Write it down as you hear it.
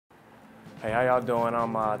Hey, how y'all doing?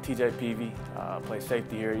 I'm TJ Peavy, play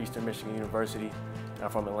safety here at Eastern Michigan University, and I'm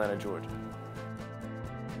from Atlanta, Georgia.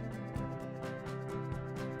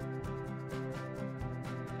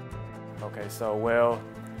 Okay, so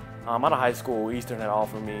out of high school, Eastern had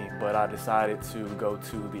offered me, but I decided to go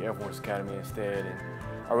to the Air Force Academy instead, and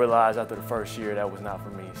I realized after the first year that was not for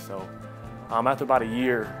me. So after about a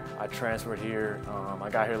year, I transferred here. I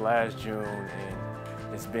got here last June, and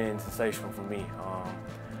it's been sensational for me.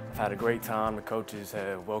 I've had a great time. The coaches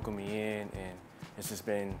have welcomed me in, and it's just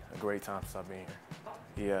been a great time since I've been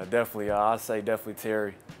here. Yeah, definitely. I'd say definitely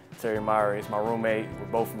Terry Meyer. He's my roommate. We're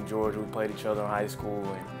both from Georgia. We played each other in high school,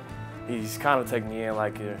 and he's kind of taken me in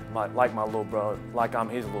like my little brother, like I'm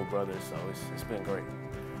his little brother. So it's been great.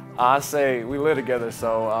 I say we live together,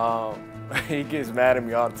 so he gets mad at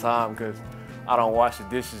me all the time because I don't wash the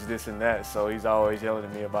dishes, this and that. So he's always yelling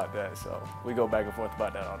at me about that. So we go back and forth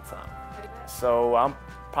about that all the time. So I'm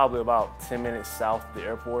probably about 10 minutes south of the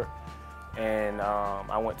airport, and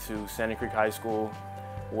I went to Sandy Creek High School,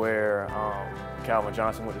 where Calvin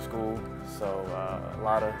Johnson went to school. So a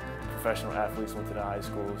lot of professional athletes went to the high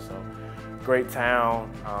school. So great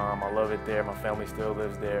town. I love it there. My family still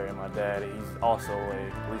lives there, and my dad, he's also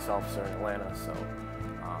a police officer in Atlanta, so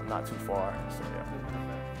not too far. So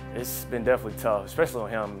yeah, it's been definitely tough, especially on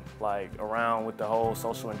him, like around with the whole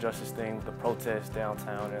social injustice thing, with the protests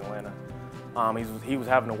downtown in Atlanta. He was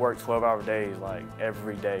having to work 12-hour days, like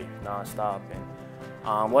every day, nonstop.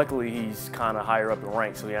 And luckily, he's kind of higher up in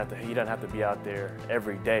rank, so he doesn't have to be out there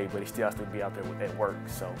every day, but he still has to be out there at work.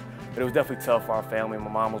 So, but it was definitely tough for our family. My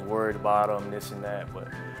mom was worried about him, this and that, but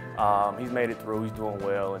he's made it through. He's doing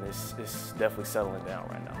well, and it's definitely settling down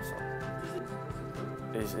right now. So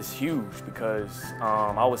it's huge because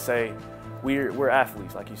I would say we're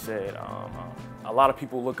athletes, like you said. A lot of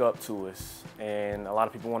people look up to us, and a lot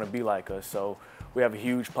of people want to be like us. So we have a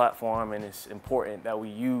huge platform, and it's important that we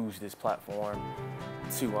use this platform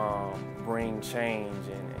to bring change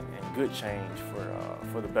and good change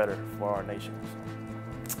for the better for our nation.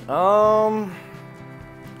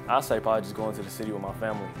 I'd say probably just going to the city with my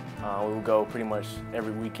family. We would go pretty much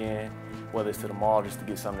every weekend, whether it's to the mall just to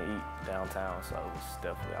get something to eat downtown. So it's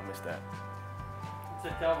definitely, I miss that. You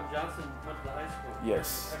said Calvin Johnson went to the high school.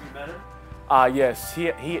 Yes. Have you met him? Yes,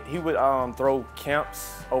 he would throw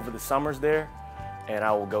camps over the summers there, and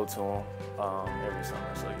I would go to him every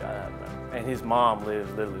summer. So yeah, and his mom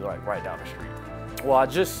lives literally like right down the street. Well, I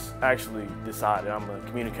just actually decided I'm a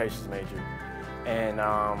communications major, and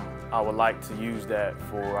I would like to use that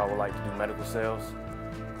I would like to do medical sales,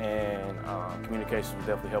 and communications would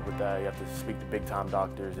definitely help with that. You have to speak to big time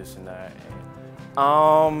doctors, this and that.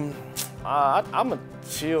 And, I'm a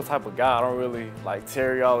chill type of guy. I don't really, like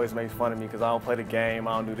Terry always makes fun of me because I don't play the game,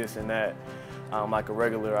 I don't do this and that. I'm like a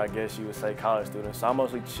regular, I guess you would say, college student. So I'm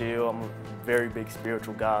mostly chill. I'm a very big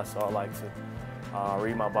spiritual guy, so I like to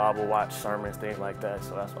read my Bible, watch sermons, things like that.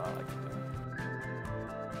 So that's what I like to do.